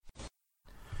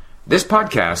This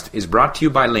podcast is brought to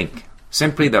you by Link,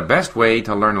 simply the best way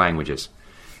to learn languages.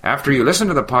 After you listen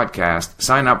to the podcast,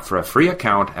 sign up for a free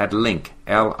account at link,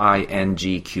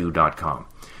 LINGQ.com,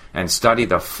 and study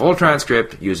the full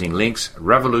transcript using Link's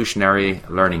revolutionary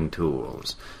learning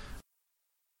tools.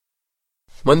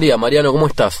 Buen día, Mariano, ¿cómo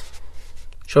estás?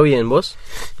 Yo bien, ¿vos?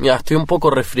 Mira, estoy un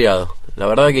poco resfriado. La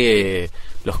verdad que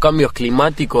los cambios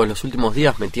climáticos los últimos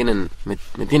días me tienen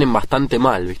bastante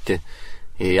mal, ¿viste?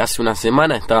 Hace una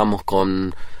semana estábamos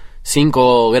con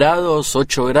 5 grados,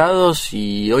 8 grados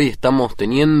y hoy estamos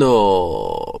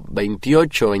teniendo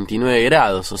 28, 29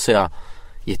 grados, o sea,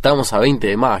 y estamos a 20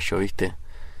 de mayo, ¿viste?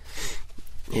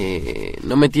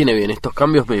 No me tiene bien, estos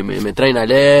cambios me traen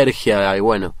alergia y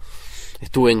bueno,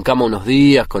 estuve en cama unos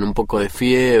días con un poco de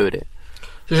fiebre.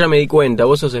 Yo ya me di cuenta,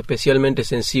 vos sos especialmente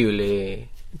sensible,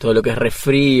 todo lo que es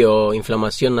resfrío,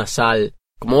 inflamación nasal.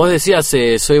 Como vos decías,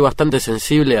 soy bastante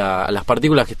sensible a las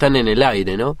partículas que están en el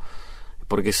aire, ¿no?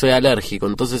 Porque soy alérgico,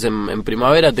 entonces en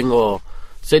primavera tengo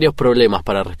serios problemas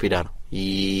para respirar.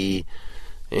 Y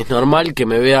es normal que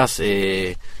me veas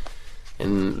en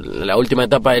la última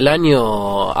etapa del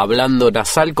año hablando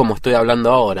nasal como estoy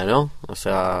hablando ahora, ¿no? O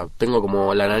sea, tengo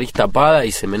como la nariz tapada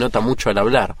y se me nota mucho al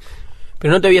hablar.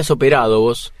 Pero no te habías operado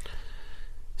vos.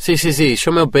 Sí,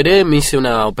 yo me operé, me hice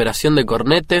una operación de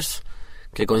cornetes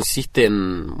que consiste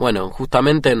en, bueno,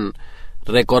 justamente en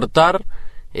recortar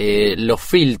los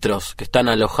filtros que están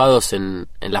alojados en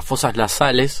las fosas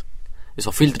nasales.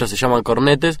 Esos filtros se llaman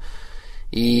cornetes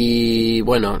y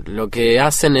bueno, lo que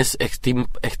hacen es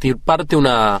extirparte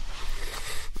una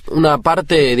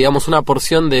parte, digamos, una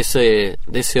porción de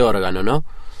ese órgano, ¿no?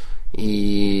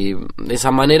 Y de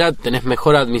esa manera tenés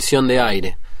mejor admisión de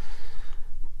aire.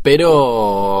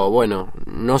 Pero bueno,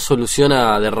 no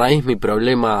soluciona de raíz mi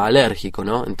problema alérgico,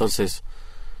 ¿no? Entonces,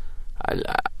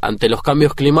 ante los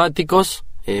cambios climáticos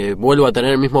vuelvo a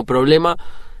tener el mismo problema,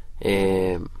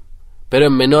 pero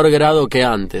en menor grado que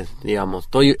antes, digamos.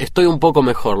 Estoy un poco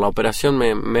mejor, la operación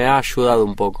me ha ayudado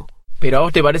un poco. ¿Pero a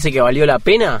vos te parece que valió la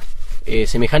pena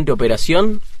semejante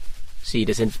operación? Si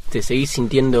te seguís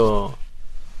sintiendo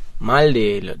mal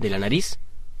de la nariz.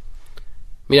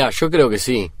 Mira, yo creo que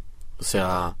sí. O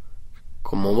sea,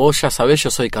 como vos ya sabés,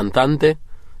 yo soy cantante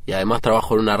y además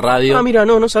trabajo en una radio. Ah, mira,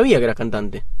 no sabía que eras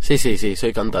cantante. Sí,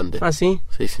 soy cantante. Ah, ¿sí?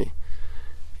 Sí.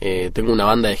 Tengo una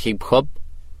banda de hip hop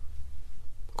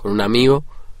con un amigo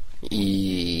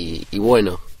y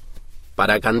bueno,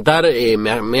 para cantar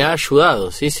me ha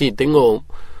ayudado. Sí, tengo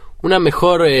una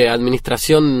mejor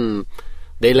administración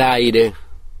del aire,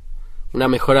 una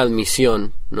mejor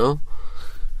admisión, ¿no?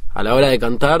 A la hora de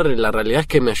cantar, la realidad es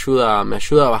que me ayuda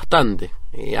bastante.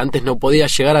 Antes no podía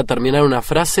llegar a terminar una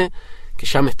frase que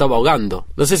ya me estaba ahogando.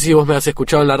 No sé si vos me has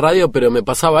escuchado en la radio, pero me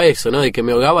pasaba eso, ¿no? De que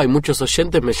me ahogaba y muchos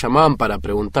oyentes me llamaban para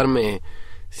preguntarme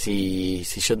si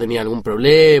yo tenía algún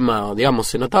problema, o digamos,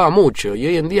 se notaba mucho. Y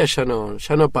hoy en día ya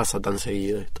no pasa tan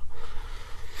seguido esto.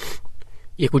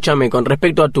 Y escúchame, con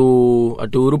respecto a tu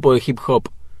grupo de hip hop,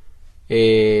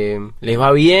 ¿les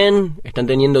va bien? ¿Están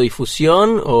teniendo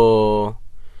difusión o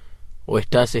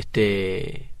estás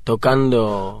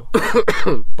tocando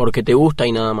porque te gusta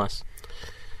y nada más?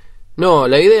 No,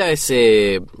 la idea es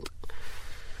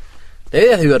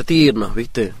divertirnos,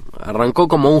 ¿viste? Arrancó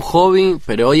como un hobby,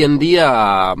 pero hoy en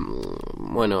día,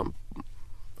 bueno,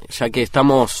 ya que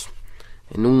estamos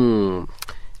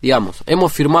digamos,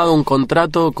 hemos firmado un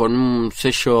contrato con un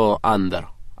sello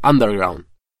underground.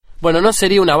 Bueno, no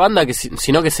sería una banda,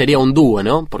 sino que sería un dúo,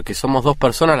 ¿no? Porque somos 2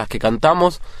 personas las que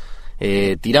cantamos.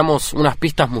 Tiramos unas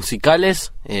pistas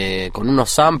musicales con unos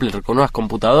samplers, con unas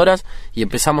computadoras y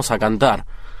empezamos a cantar.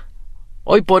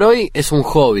 Hoy por hoy es un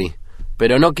hobby,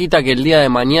 pero no quita que el día de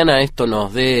mañana esto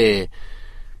nos dé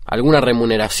alguna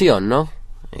remuneración, ¿no?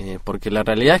 Porque la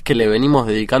realidad es que le venimos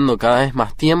dedicando cada vez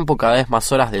más tiempo, cada vez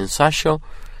más horas de ensayo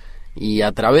y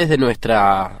a través de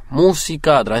nuestra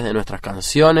música, a través de nuestras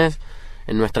canciones,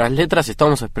 en nuestras letras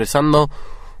estamos expresando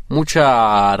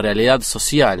mucha realidad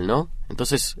social, ¿no?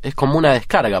 Entonces es como una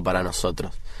descarga para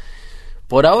nosotros.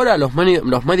 Por ahora los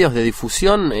medios de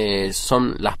difusión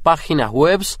son las páginas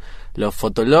webs, los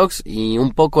fotologs y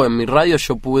un poco en mi radio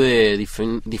yo pude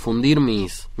difundir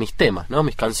mis temas, ¿no?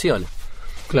 Mis canciones.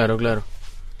 Claro.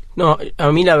 No,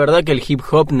 a mí la verdad que el hip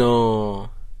hop no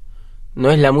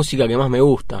es la música que más me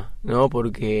gusta, ¿no?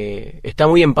 Porque está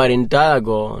muy emparentada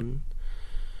con...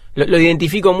 Lo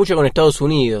identifico mucho con Estados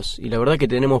Unidos y la verdad que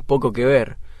tenemos poco que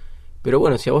ver. Pero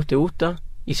bueno, si a vos te gusta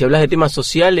y si hablas de temas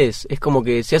sociales, es como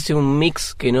que se hace un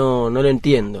mix que no lo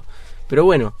entiendo. Pero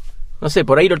bueno, no sé,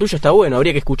 por ahí lo tuyo está bueno,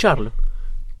 habría que escucharlo.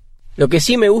 Lo que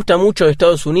sí me gusta mucho de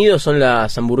Estados Unidos son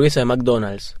las hamburguesas de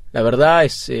McDonald's. La verdad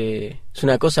es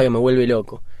una cosa que me vuelve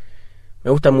loco.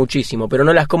 Me gustan muchísimo, pero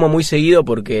no las como muy seguido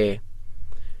porque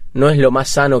no es lo más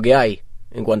sano que hay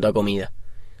en cuanto a comida.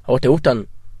 ¿A vos te gustan?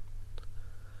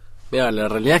 Mira, la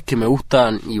realidad es que me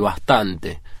gustan y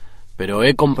bastante, pero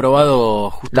he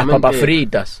comprobado justamente... Las papas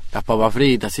fritas. Las papas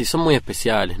fritas, sí, son muy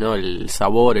especiales, ¿no? El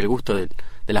sabor, el gusto de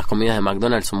las comidas de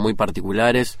McDonald's son muy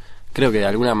particulares. Creo que de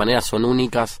alguna manera son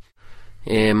únicas.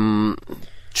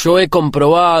 Yo he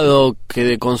comprobado que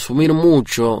de consumir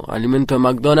mucho alimento de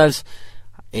McDonald's,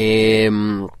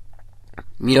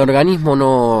 mi organismo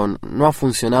no ha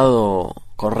funcionado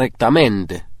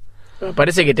correctamente.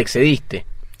 Parece que te excediste.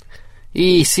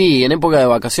 Y sí, en época de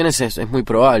vacaciones es muy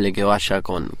probable que vaya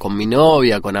con mi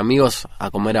novia, con amigos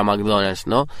a comer a McDonald's,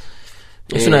 ¿no?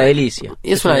 Es una delicia.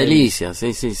 Es una delicia,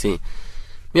 sí.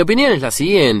 Mi opinión es la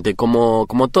siguiente, como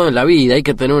todo en la vida, hay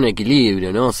que tener un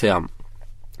equilibrio, ¿no? O sea,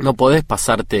 no podés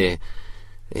pasarte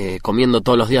comiendo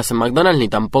todos los días en McDonald's, ni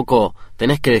tampoco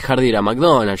tenés que dejar de ir a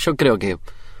McDonald's. Yo creo que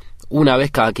una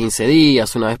vez cada 15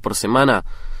 días, una vez por semana,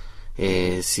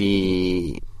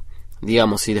 si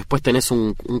después tenés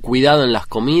un cuidado en las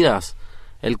comidas,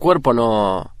 el cuerpo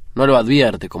no lo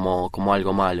advierte como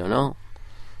algo malo, ¿no?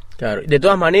 Claro, de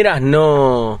todas maneras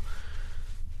no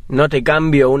te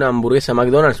cambio una hamburguesa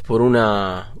McDonald's por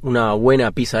una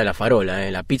buena pizza de la farola,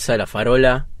 La pizza de la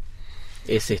farola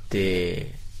es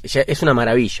una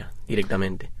maravilla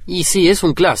directamente. Y sí, es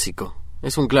un clásico.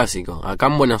 Acá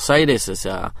en Buenos Aires, o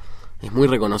sea, es muy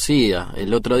reconocida.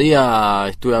 El otro día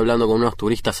estuve hablando con unos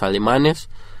turistas alemanes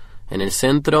en el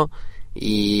centro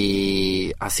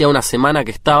y hacía una semana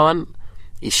que estaban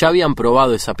y ya habían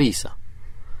probado esa pizza.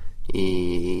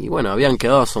 Y bueno, habían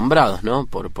quedado asombrados, ¿no?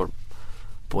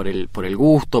 Por el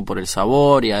gusto, por el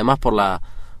sabor y además por las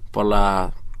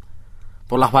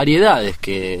variedades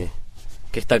que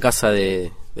esta casa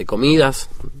de comidas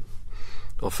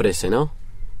ofrece, ¿no?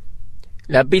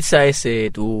 ¿La pizza es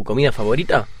tu comida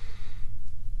favorita?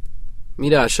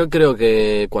 Mira, yo creo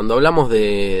que cuando hablamos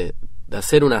de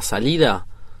hacer una salida,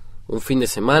 un fin de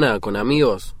semana con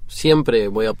amigos, siempre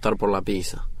voy a optar por la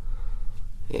pizza.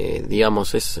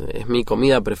 Es mi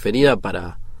comida preferida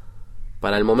para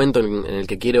el momento en el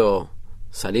que quiero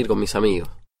salir con mis amigos.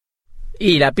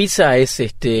 Y la pizza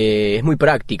es muy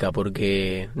práctica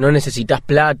porque no necesitas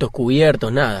platos,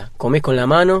 cubiertos, nada. Comés con la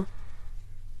mano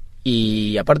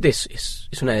y aparte es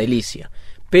una delicia.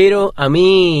 Pero a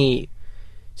mí,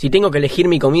 si tengo que elegir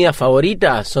mi comida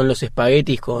favorita, son los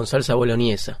espaguetis con salsa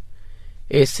boloñesa.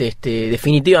 Es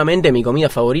definitivamente mi comida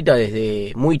favorita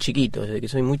desde muy chiquito, desde que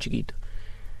soy muy chiquito.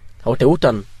 ¿A vos te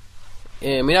gustan?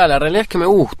 Mirá, la realidad es que me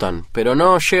gustan, pero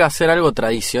no llega a ser algo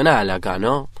tradicional acá,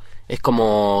 ¿no? Es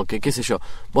como que, qué sé yo,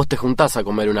 vos te juntás a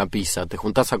comer una pizza, te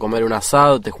juntás a comer un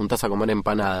asado, te juntás a comer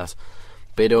empanadas.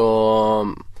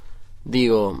 Pero,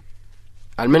 digo,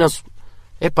 al menos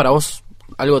es para vos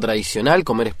algo tradicional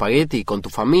comer espagueti con tu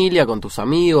familia, con tus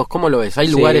amigos. ¿Cómo lo ves? ¿Hay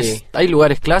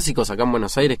lugares clásicos acá en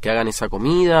Buenos Aires que hagan esa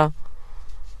comida?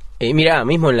 Mirá,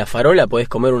 mismo en la farola podés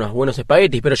comer unos buenos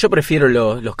espaguetis, pero yo prefiero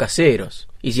los caseros.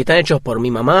 Y si están hechos por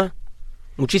mi mamá,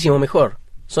 muchísimo mejor.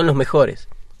 Son los mejores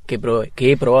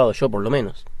que he probado yo, por lo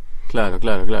menos. Claro,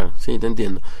 sí, te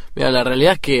entiendo. Mira, la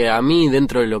realidad es que a mí,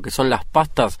 dentro de lo que son las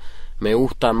pastas, me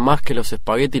gustan más que los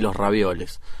espaguetis y los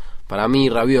ravioles. Para mí,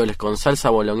 ravioles con salsa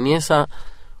bolognesa,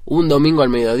 un domingo al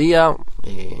mediodía...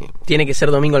 Tiene que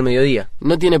ser domingo al mediodía.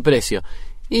 No tiene precio.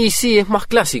 Y sí, es más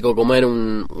clásico comer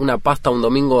una pasta un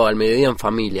domingo al mediodía en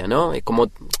familia, ¿no? Es como,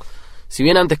 si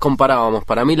bien antes comparábamos,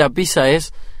 para mí la pizza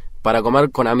es para comer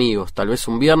con amigos, tal vez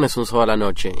un viernes, un sábado a la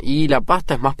noche, y la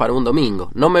pasta es más para un domingo.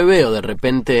 No me veo de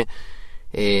repente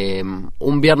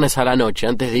un viernes a la noche,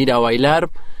 antes de ir a bailar,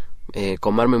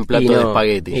 comerme un plato de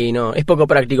espagueti. Y no, es poco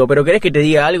práctico, pero ¿querés que te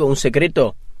diga algo, un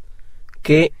secreto?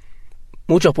 Que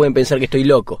muchos pueden pensar que estoy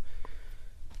loco.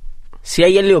 Si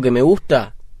hay algo que me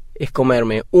gusta, es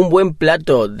comerme un buen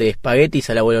plato de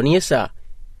espaguetis a la boloñesa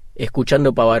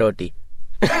escuchando Pavarotti.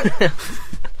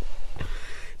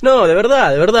 No, de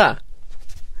verdad.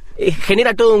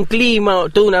 Genera todo un clima,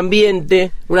 todo un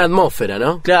ambiente. Una atmósfera,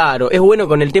 ¿no? Claro, es bueno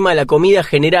con el tema de la comida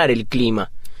generar el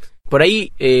clima. Por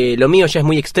ahí lo mío ya es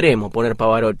muy extremo poner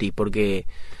Pavarotti, porque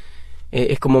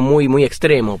es como muy, muy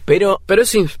extremo. Pero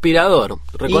es inspirador.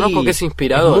 Reconozco que es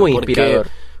inspirador. Es muy inspirador.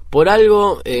 Por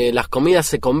algo las comidas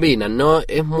se combinan, ¿no?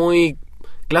 Es muy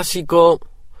clásico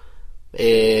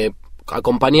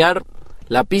acompañar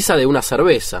la pizza de una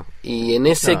cerveza. Y en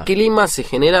ese clima se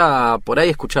genera por ahí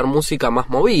escuchar música más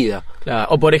movida. Claro.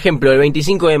 O por ejemplo, el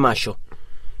 25 de mayo,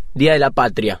 Día de la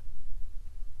Patria.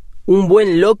 Un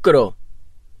buen locro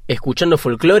escuchando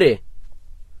folclore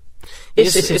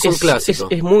es un clásico.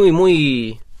 Es muy,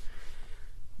 muy,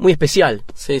 muy especial.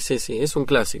 Sí, es un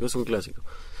clásico.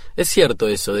 Es cierto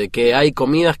eso, de que hay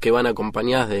comidas que van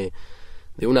acompañadas de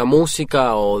una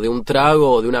música o de un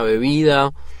trago o de una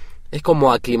bebida. Es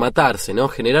como aclimatarse, ¿no?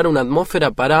 Generar una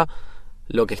atmósfera para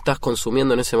lo que estás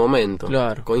consumiendo en ese momento.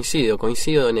 Claro. Coincido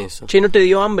en eso. Che, ¿no te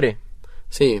dio hambre?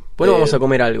 Sí. Bueno, vamos a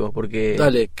comer algo, porque...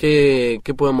 Dale, ¿qué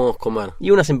podemos comer?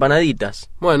 Y unas empanaditas.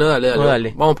 Bueno, dale.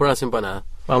 Dale. Vamos por unas empanadas.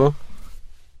 Vamos.